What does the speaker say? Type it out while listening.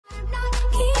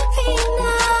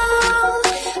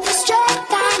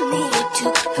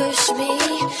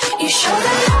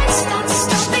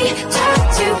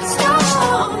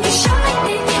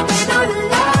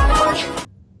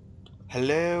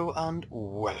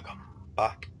welcome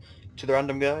back to the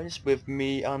Random Guys with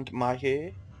me and Mike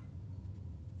here.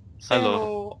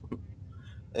 Hello.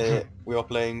 We are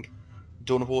playing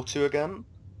Dawn of War 2 again.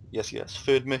 Yes,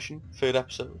 third mission, third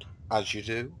episode, as you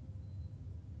do.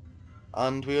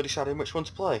 And we are deciding which one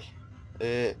to play.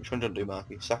 Which one do you want to do,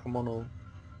 Marky? Second one or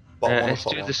bottom one or Let's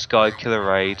top do one? the Sky Killer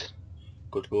raid.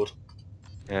 Good.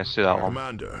 Yeah, let's do that one.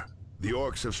 Commander, the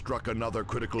orcs have struck another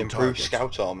critical Improved target.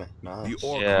 scout army. Nice. The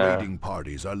orc raiding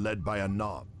parties are led by a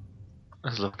knob. I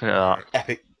was looking at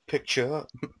Epic picture.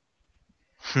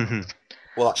 that.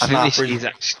 Well, that I think sniper this is... is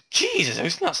actually Jesus,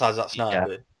 who's that size that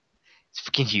sniper? it's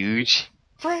fucking huge.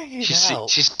 Freaking Just hell.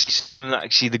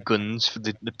 actually the guns for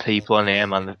the people on here,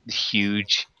 man, they're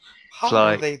huge. How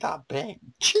like- are they that big?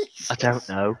 Jesus. I don't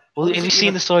know. Well, have you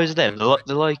seen the size of them?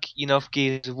 They're like you know,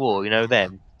 Gears of War, you know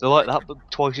them? They're like that, but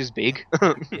twice as big.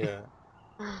 Yeah.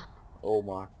 Oh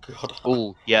my god.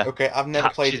 Oh, yeah. Okay, I've never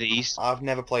Capture played. these. I've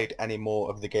never played any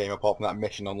more of the game apart from that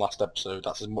mission on last episode.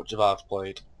 That's as much as I've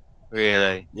played.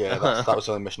 Really? Yeah, that was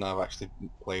the only mission I've actually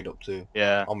played up to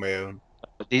Yeah. on my own.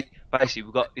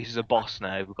 Basically, this is a boss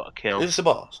now. We've got to kill. Is this the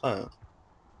boss? Oh.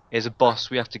 Here's a boss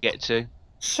we have to get to.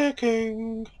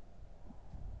 Sicking.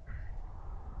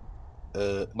 We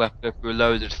have to go through a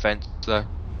load of defense though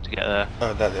to get there.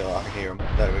 Oh, there they are. I can hear them.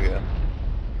 There we go.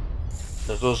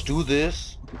 Let's do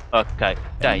this. Okay,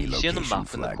 Dave, you see on the location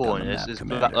map in the flagged on the corners, map, there's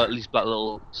Commander. these black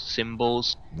little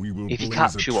symbols. We will If you blaze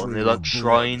capture a one, they're trail like of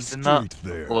shrines blood and that,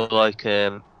 straight there. or like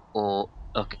a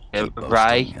Keep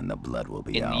ray, boasting and the blood will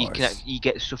be and ours. you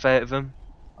get stuff out of them.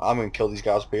 I'm gonna kill these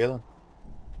guys up here then.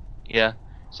 Yeah.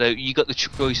 So you got the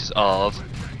choices of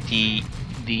the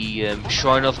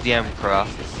shrine of the Emperor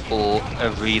or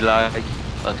a relay,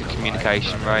 like a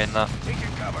communication ray and that.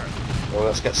 Well,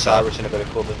 let's get Cyrus in a bit of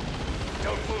cover.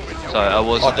 Sorry, I Oh,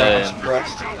 wasn't. damn, I'm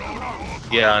suppressed.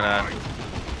 Yeah, I know.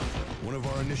 One of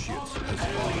our initiates has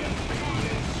fallen.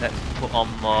 Let's put on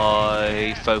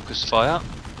my focus fire.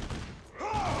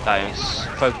 That is,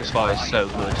 focus fire is so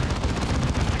good.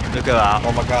 Look at that.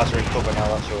 Oh, my guys are in cover now,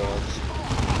 that's what it is.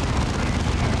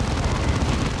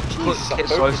 Jesus, that Get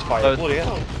focus so fire, close. bloody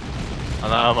hell. I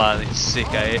know, man, it's sick,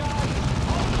 eh?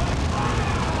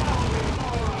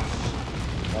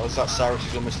 That was that Cyrus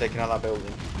who's almost taken out that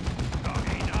building.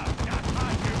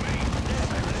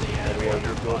 There we go,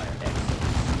 good.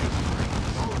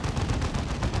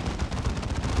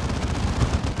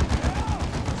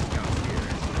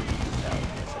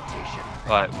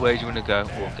 Right, where do you want to go?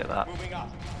 We'll get that.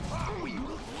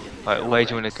 Right, where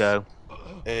do you want to go?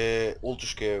 We'll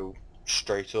just go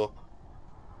straight up.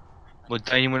 Well,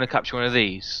 don't you want to capture one of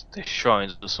these? The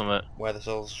shrines or something? Where the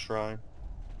Souls Shrine.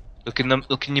 Look in your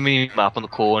mini map on the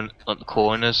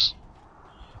corners.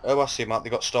 Oh, I see, Matt. They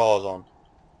got stars on.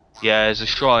 Yeah, there's a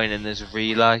shrine and there's a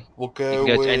relay. We'll You go.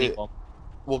 can go to anyone.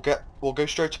 We'll go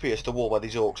straight up here to the wall where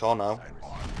these orcs are now,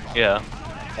 Yeah.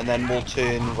 and then we'll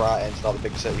turn right into that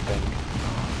big city thing.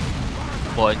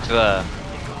 What, into there?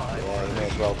 Yeah, you may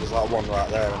as well. There's like one right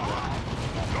there.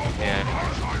 Isn't there?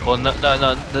 Yeah. Well, no, they're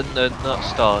not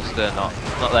stars. They're not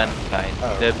them, Kane.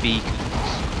 Oh. They're beacons.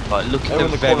 Right, look at Oh, the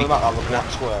in the very. corner of the map, are the black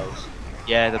squares.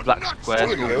 Yeah, the black squares There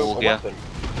we will go, walk, a yeah. weapon.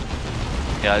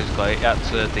 Yeah, I just got it. That's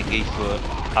a thingy for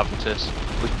Aventus.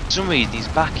 But for some reason he's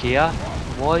back here.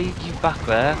 Why are you back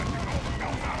there?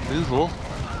 Move up.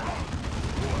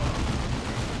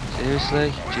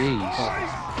 Seriously? Jeez.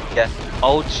 Yeah, I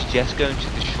would suggest going to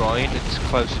the shrine that's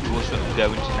closer to us that we're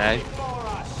going to now.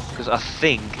 Because I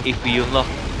think if we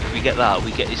get that,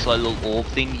 we get this like little orb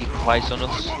thing you can place on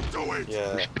us.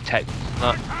 Yeah. Which protects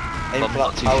us. Aim I'm for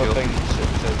not that too tower sure. thing that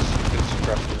says good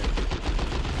suppression.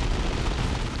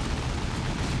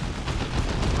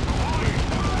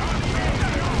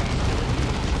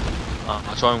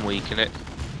 I'll try and weaken it.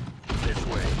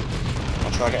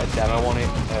 I'll try and get a demo on it.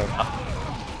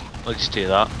 I'll just do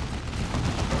that.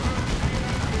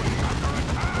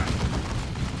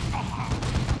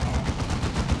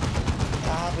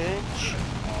 Garbage.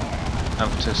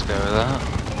 Aventus go with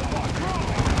that.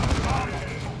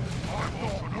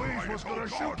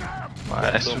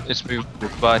 Right, let's move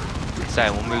by.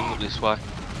 Damn, we'll move up this way.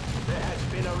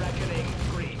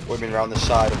 We've been around the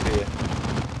side up here.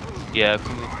 Yeah,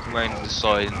 come around the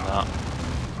side and that.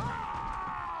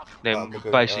 Then That'd be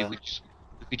good, basically yeah.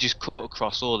 we could just cut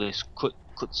across all this, cut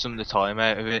some of the time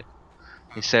out of it,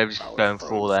 instead of just going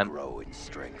for all them.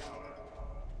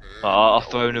 I'll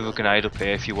throw another grenade up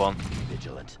here if you want.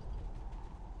 Vigilant.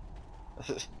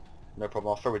 No problem,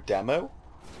 I'll throw a demo.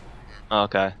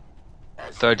 Okay.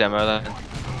 Throw a demo then.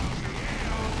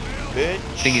 Bitch.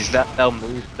 Thing is that they'll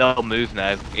move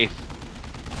now if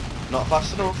Not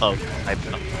fast enough. maybe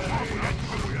not.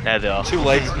 There they are. Too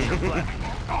late.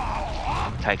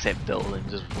 takes out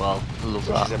buildings as well. Love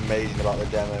Which is that. amazing about the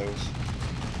demos.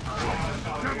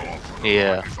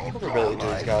 Yeah. What ability do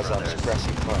these guys have?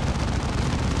 Suppressing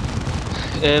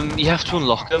fire. You have to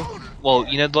unlock them. Well,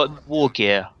 you know, like war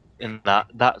gear and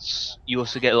that's you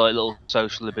also get like little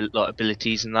social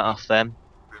abilities and that off them.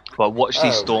 But watch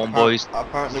these Oh, storm boys.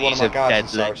 apparently one of These my are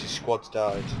guys in deadly. Cyrus' squad's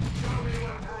died.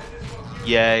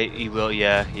 Yeah, he will.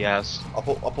 Yeah, he has. I'll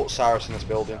put Cyrus in this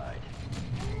building.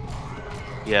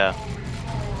 Yeah.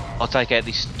 I'll take out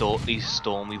these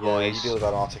stormy Yeah, boys. you deal with that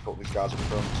and I'll take up these guys up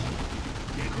front.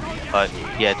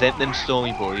 Yeah, them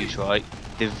stormy boys, right?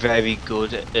 They're very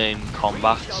good at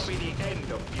combat.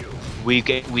 We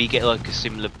get like a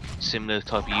similar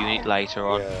type of unit later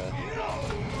on. Yeah.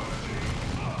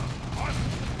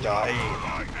 Die.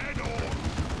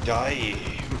 Die.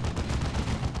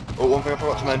 Oh, one thing I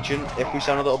forgot to mention, if we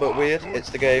sound a little bit weird, it's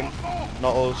the game,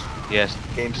 not us. Yes.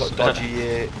 Game's got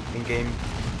dodgy in-game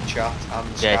chat and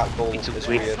Yeah, Skype call it's is a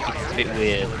weird. bit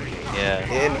weird.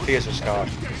 Yeah. It interferes with Skype.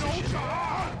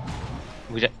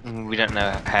 We don't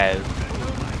know how.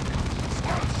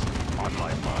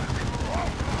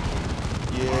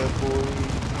 Yeah, boy.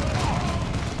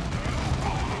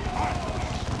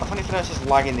 I find anything else is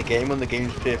lagging the game when the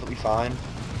game's perfectly fine.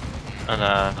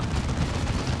 And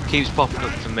keeps popping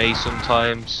up for me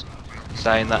sometimes,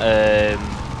 saying that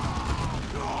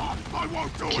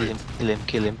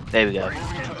kill him. There we go.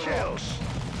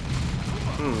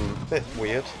 Bit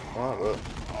weird. Alright, well.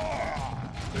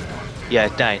 Yeah,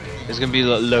 Dane. There's gonna be a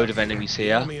load of enemies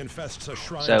here. Enemy infests a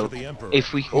shrine So to the Emperor.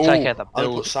 if we can take out that I'll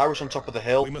put build. Cyrus on top of the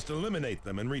hill. We must eliminate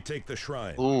them and retake the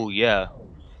shrine. Oh yeah.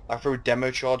 I throw a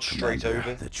demo charge straight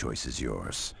over. The choice is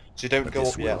yours. So don't But go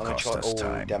this up yet, will let me cost try. us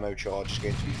time. Demo charge is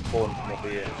going to be fun from up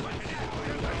here.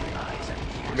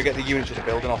 When we get the units with the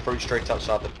building, I'll throw it straight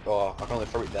outside the... Oh, I can only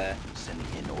throw it there. Sending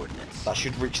in ordnance. That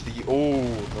should reach the... Oh,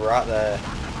 right there.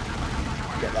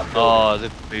 Get that building. Oh,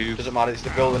 the move. Doesn't matter, it's the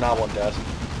building I want dead.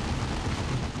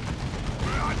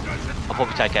 I'll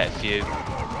probably take out a few.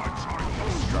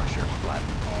 Structure flat.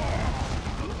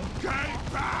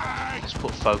 Let's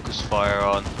put focus fire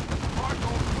on.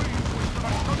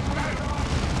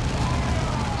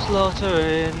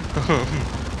 Slaughtering.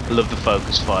 I love the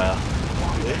focus fire.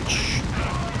 Bitch.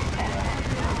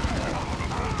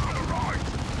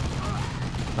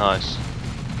 Nice.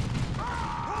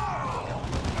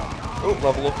 Oh,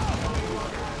 level up.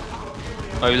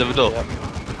 Oh, you leveled up? Yep.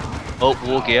 Oh,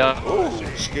 war gear. Oh,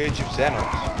 Scourge of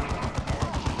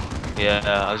Xenos. Yeah,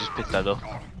 I just picked that up.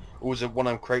 Oh, there's one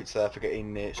of them crates there for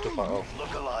getting stuff out of.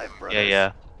 Look alive, brothers.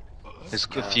 Yeah. There's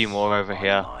a few more over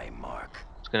here. My mark.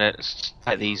 Just gonna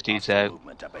take these dudes out.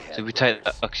 Movement up ahead. So we take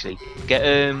actually get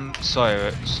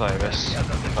Cyrus.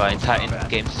 Right, and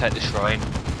get him to take the shrine.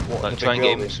 What, Like the try big and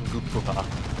get him building? some good cover.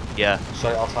 Yeah, So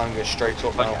I'll try and go straight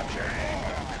up now.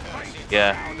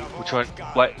 yeah. We'll try and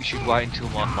wait. We should wait until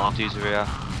my dudes are here.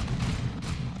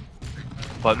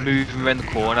 But move him around the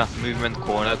corner. Move him around the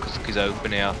corner because he's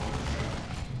open here.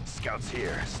 Scouts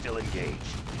here, still engaged.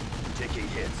 Taking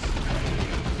hits.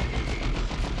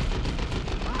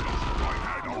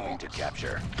 Moving to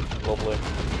capture. Lovely.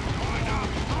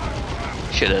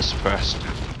 Shit, they're suppressed.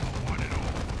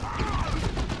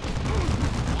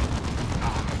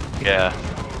 Yeah.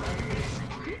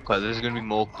 God, there's gonna be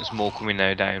more. There's more coming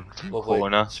now down from the Lovely.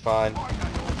 corner. It's fine.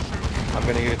 I'm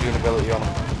gonna go do an ability on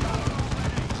him.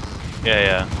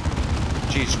 Yeah.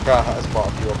 Jesus Christ, that has quite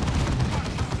a few up.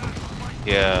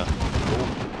 Yeah.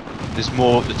 There's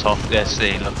more at the top there,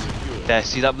 see, look. There,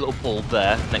 see that little bulb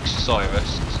there, next to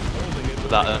Cyrus?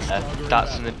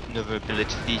 That's another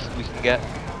ability we can get.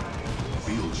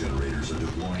 Field generators are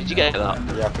deploying. Did you get that?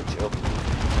 Yeah, I picked it up.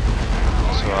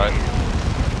 That's alright.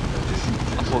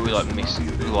 I thought we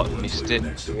missed it.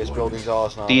 So this building's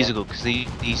ours now. These are good, because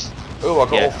these... Oh, I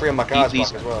got yeah, all three of my guys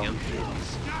these- back as well.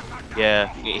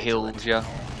 Yeah, it heals you.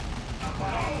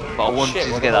 But I wanted Shit,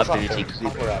 to what get was that that ability, thing? because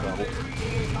I'll put that down.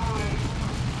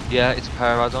 yeah, it's a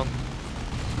power add-on.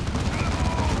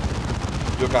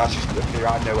 Your guys just appear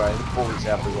out of nowhere, the bullets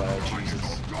everywhere,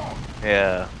 Jesus.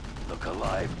 Yeah. Look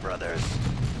alive, brothers.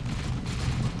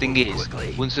 Thing is,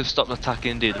 once they've stopped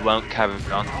attacking, dude, they won't carry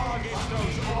on.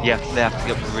 Yeah, they have to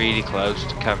get really close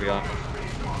to carry on.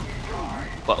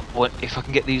 But if I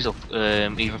can get these up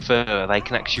even further, they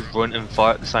can actually run and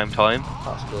fire at the same time,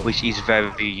 That's good. which is very,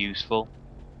 very useful.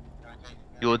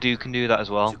 Your dude can do that as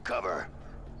well. To cover.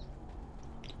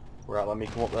 Right, let me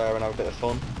come up there and have a bit of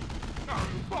fun.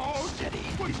 Steady.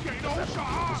 The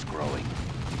battlefield is growing.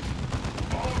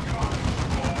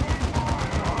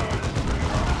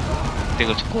 I think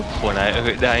I took all fun out of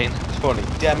it, Dane. It's funny.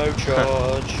 Demo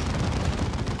charge.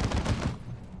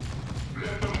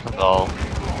 Oh.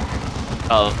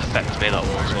 That'll affect me, that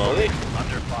will as well. Really?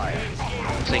 Under fire. I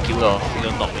think it will. I think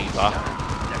it'll knock me back.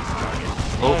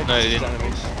 Oh, no, it just didn't.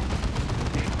 enemies.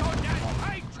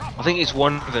 I think it's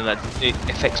one of them that it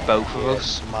affects both of Yeah,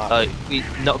 us. smart. Like, it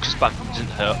knocks us back, but doesn't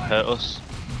hurt us.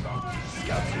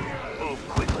 Scouts here. Move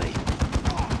quickly.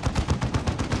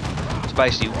 So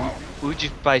basically, we're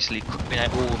just basically cutting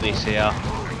out all this here.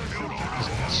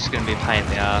 It's just going to be a pain in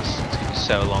the ass. It's going to be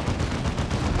so long.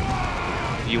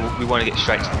 We want to get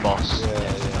straight to the boss. Yeah.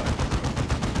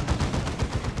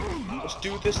 Let's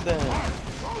do this then.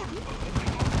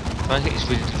 I think it's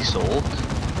really the sword.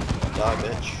 Die,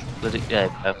 bitch. Let it, yeah.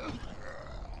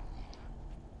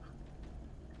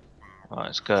 Right,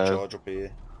 let's go. Charge up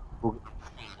here. We'll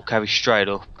carry straight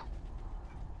up.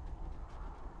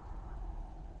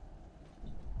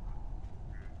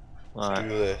 Let's Right.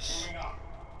 do this.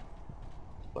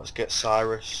 Let's get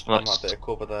Cyrus on that bit of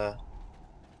cover there.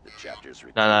 The chapters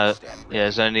repeat. No. Stand Yeah,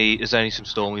 there's only some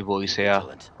stormy boys here.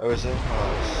 vigilant. Oh, is it?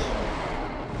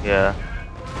 Yeah.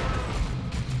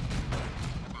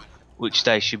 Which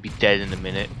they should be dead in a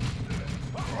minute.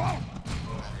 I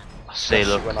see,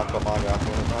 look. When I've got my guy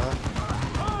running there.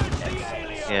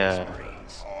 Yeah.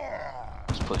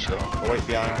 Let's push up. I'll wait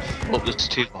behind. Oh, there's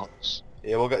two bots.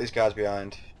 Yeah, we'll get these guys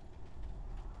behind.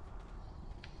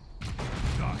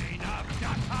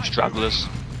 Stragglers.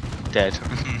 Dead.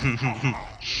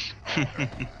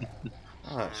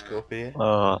 Alright, let's go up here.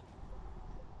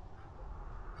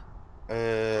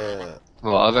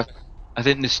 Right, I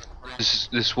think this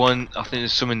one. I think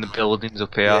there's some in the buildings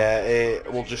up here. Yeah,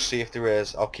 we'll just see if there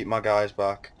is. I'll keep my guys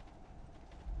back.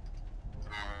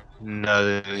 No,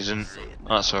 there isn't.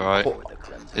 That's alright.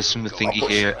 There's some thingy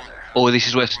put- here. Oh, this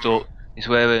is where It's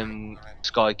where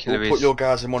Sky Killer We'll put is. your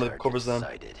guys in one of the covers then.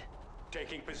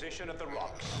 Taking position at the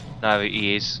rocks. No,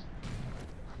 he is.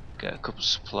 Get a couple of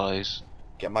supplies.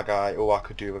 Get my guy. Oh, I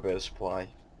could do with a bit of supply.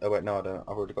 Oh wait, no I don't.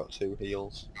 I've already got 2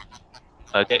 heals.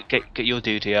 Get your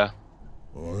dude here.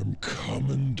 I'm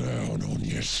coming down on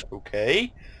you,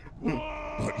 Okay.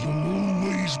 but you'll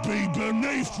always be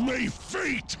beneath me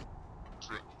feet!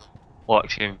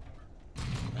 Watch him.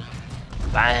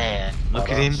 Bam! Look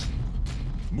at him.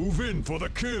 Move in for the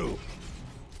kill!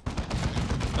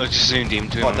 I just zoomed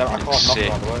into him. Oh, damn, I can't knock Sick.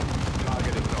 him on the way.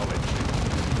 Target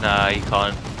acknowledged. Nah, you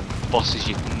can't. Bosses,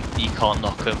 you can't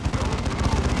knock them.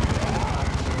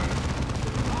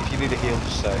 If you need a heal,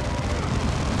 just say.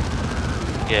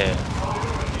 Yeah.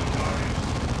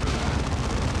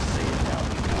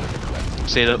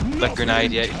 See that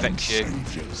grenade? Yeah, it affects you.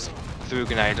 Threw a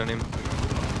grenade on him.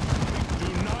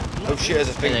 Oh shit, there's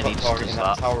a thing then he got just targeting does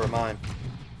that that. tower of mine.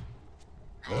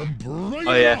 Oh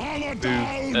yeah. Move.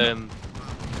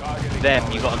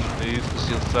 Them, you gotta move because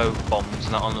he'll throw bombs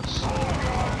and that on us.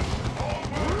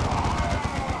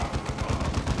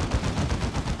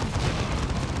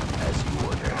 As you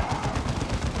order.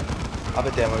 Have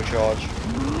a demo charge.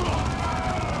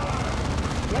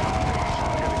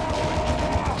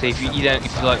 So if you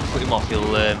like put him off, he'll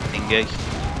thingy.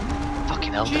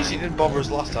 Fucking hell. Jeez, he didn't bother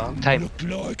us last time. Time.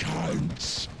 Look like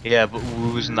hounds. Yeah, but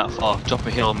we wasn't that far. Drop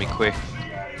a hill on me quick.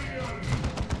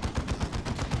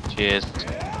 Cheers.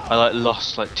 I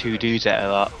lost 2 dudes out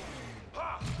of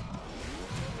that.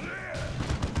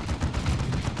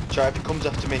 Try if he comes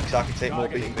after me, because I can take more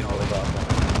beating than all of that.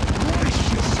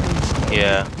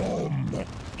 Yeah. Bomb.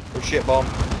 Oh shit, bomb.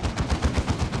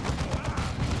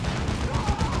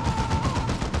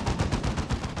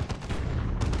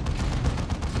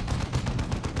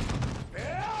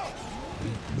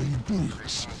 Me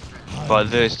boots. Right,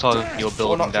 there's target your Oh,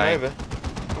 building knocked him down. over.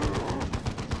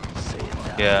 Say it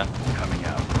now. Yeah. Coming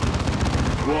out.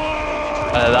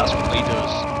 That's what he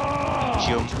does.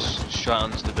 He jumps straight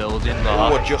onto the building like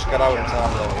Oh, I that. just got out in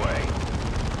time though.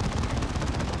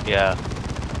 Yeah.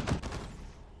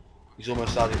 He's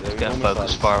almost had it though. Get a He's almost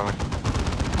focus had firing.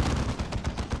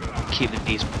 Keep the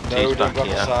these it. No, dudes don't back go for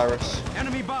here. Cyrus.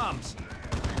 Enemy bombs.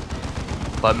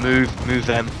 But move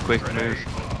them, quick move.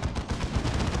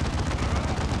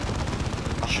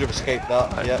 I should have escaped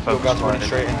that. Right, Yeah, your focus guys running firing.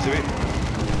 straight into it.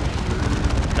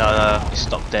 No, he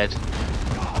stopped dead.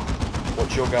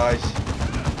 Watch your guys.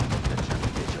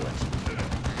 Vigilant.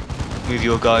 Move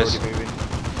your guys. Already moving.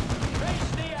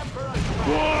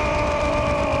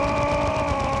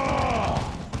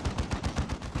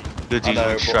 Good I dudes know,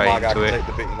 went but straight my guy into can it. take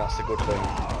the beating, that's the good thing.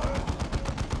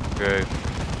 True.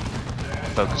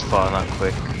 Focus fire on that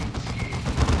quick.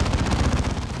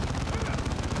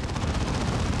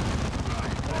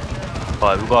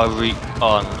 Right, we've got to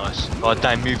oh, nice. Oh,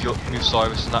 damn, move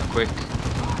Cyrus and that quick.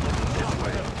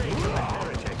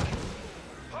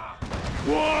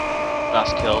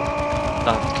 That's kill.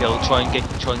 That's kill. Try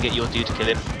and get your dude to kill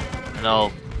him. and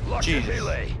I'll.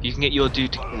 Jesus. You can get your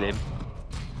dude to kill him.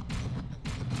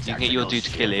 You can get your dude to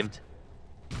kill him.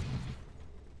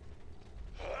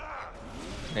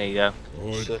 There you go.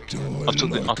 Sick. I'll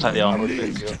take the armor.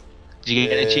 Did Did you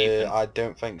get an achievement? I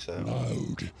don't think so.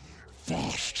 Loud.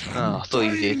 Faster. Oh, I thought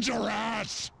you did.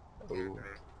 Dangerous. Ooh.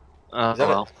 Oh Is that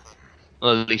well.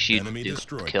 Well, at least you Enemy did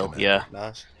destroyed, kill. Commander. Yeah,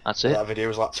 Nice. that's it. That video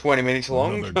was like 20 minutes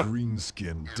long. Another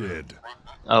greenskin dead.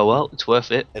 Oh well, it's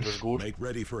worth it. It was good. Make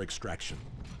ready for extraction.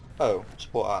 Oh,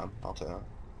 support item. I'll take that.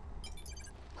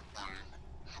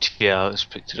 Yeah, I just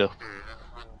picked it up.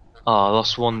 Oh, I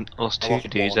lost one. I lost I two lost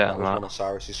dudes one. out That was one of of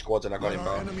Cyrus's squads and I got Let him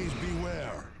our back. enemies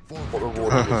beware. For What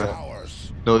reward victory was is it?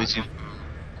 ours. that. Noisy.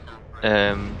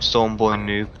 Stormboy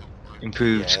noob.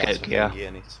 Improved Yeah, that's scout a gear. big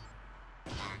unit.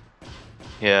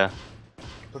 Yeah.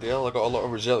 Bloody hell, I got a lot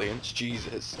of resilience.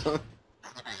 Jesus.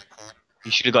 You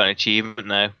should have got an achievement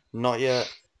now. Not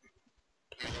yet.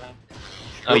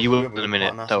 Oh, you will We've in a got minute.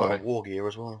 quite nice Don't amount worry. of war gear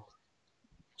as well.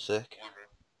 Sick.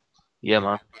 Yeah,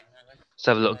 man. Let's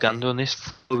have a little gander on this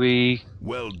before we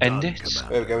Well end done, it. There we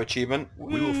Commander. go, achievement.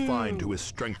 We will find who is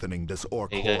strengthening this orc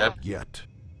There you go. horde yet.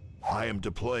 I am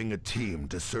deploying a team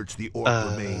to search the orc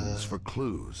remains for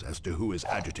clues as to who is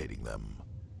agitating them.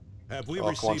 Have we Oh, come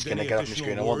on, received Skinner, any get up the screen.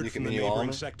 additional I want word you to from get the me your neighboring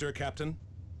army. sector, Captain?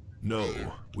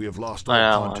 No, we have lost I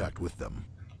all know, contact with them.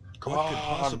 Come What could on.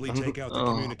 possibly take out the Oh.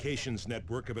 communications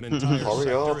network of an entire Hurry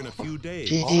sector up. in a few days?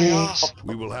 GG's.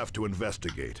 We will have to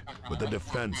investigate, but the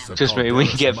defense of Trust me, when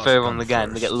you Calderas get must further come on the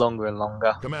game, they get first. longer and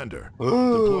longer. Commander, Ooh.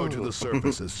 deploy to the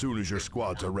surface as soon as your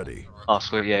squads are ready. Oh,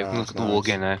 sweet, yeah, we can Nice, look at the war nice.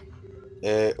 gear now.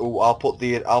 Oh, I'll put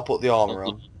the armor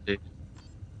on. The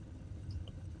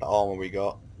armor we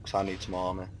got, because I need some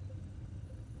armor.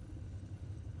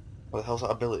 What the hell's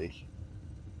that ability?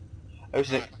 Oh,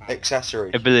 it's an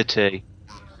accessory. Ability.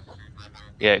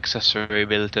 Yeah, accessory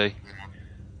ability.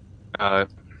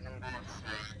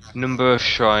 Number of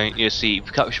shrines. You see, if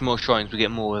you capture more shrines, we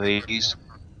get more of these.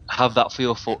 Have that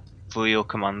for your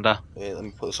commander. Yeah, let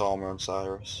me put this armor on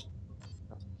Cyrus.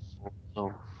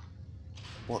 So,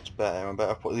 What's better? I'm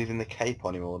better put leaving the cape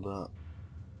on him or that.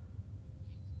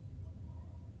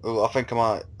 Oh, I think I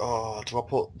might. Oh, do I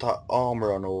put that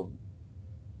armor on or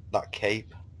that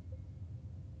cape?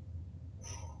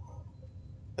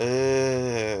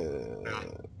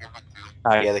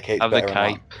 Yeah, the cape's have the better in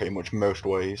cape. that, pretty much most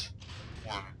ways.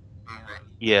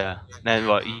 Yeah. Then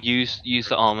right, use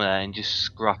the armor there and just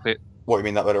scrap it. What, you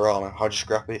mean that better armor? How'd you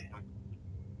scrap it?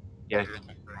 Yeah.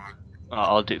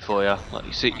 I'll do it for you. Like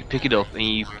you see, you pick it up and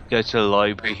you go to the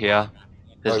library here.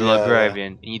 There's Oh, a yeah,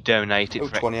 librarian and you donate it Oh,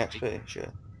 for 20 XP, shit.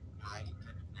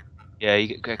 Yeah,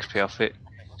 you get XP off it.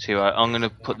 See, right, I'm gonna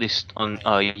put this on.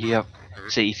 Oh, you have.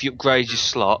 See, if you upgrade your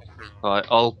slot, right,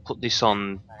 I'll put this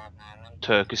on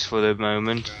Turkish for the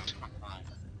moment.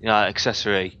 Yeah,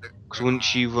 accessory. Because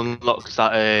once you've unlocked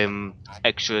that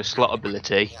extra slot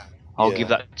ability, I'll give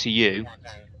Yeah. that to you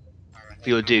for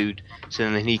your dude. So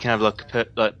then he can have like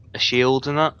a shield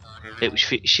and that,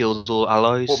 which shields all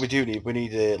allies. What we do need, we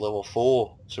need a level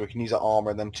 4, so we can use that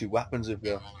armor and them 2 weapons we've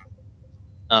got.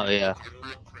 Oh yeah.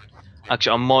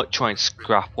 Actually, I might try and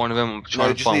scrap one of them. I'm trying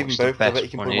No, to just find leave which them the both, I bet you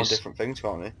best can one put them on is. different things,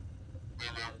 can't we?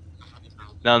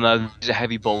 No, these are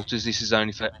heavy bolters. This is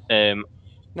only for No, you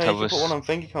Tell can us. put one on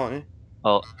thingy, can't you?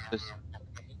 Oh,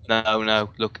 no.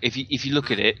 Look, if you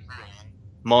look at it,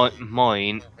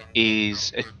 mine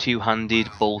is a two-handed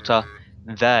bolter.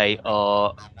 They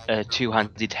are a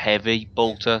two-handed heavy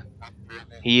bolter.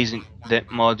 He isn't.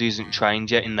 That my dude isn't trained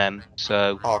yet in them,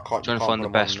 so Oh, I can't, trying to can't find put the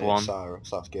them best on, one. Cyrus,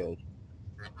 that's good.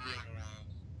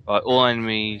 Right, all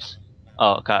enemies.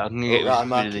 Oh, okay. I'm gonna get Right, rid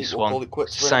Marky, of this we'll call one. it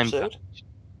quits for an Same. episode.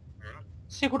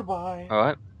 Say goodbye. All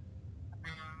right.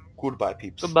 Goodbye,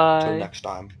 peeps. Goodbye. Till next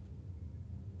time.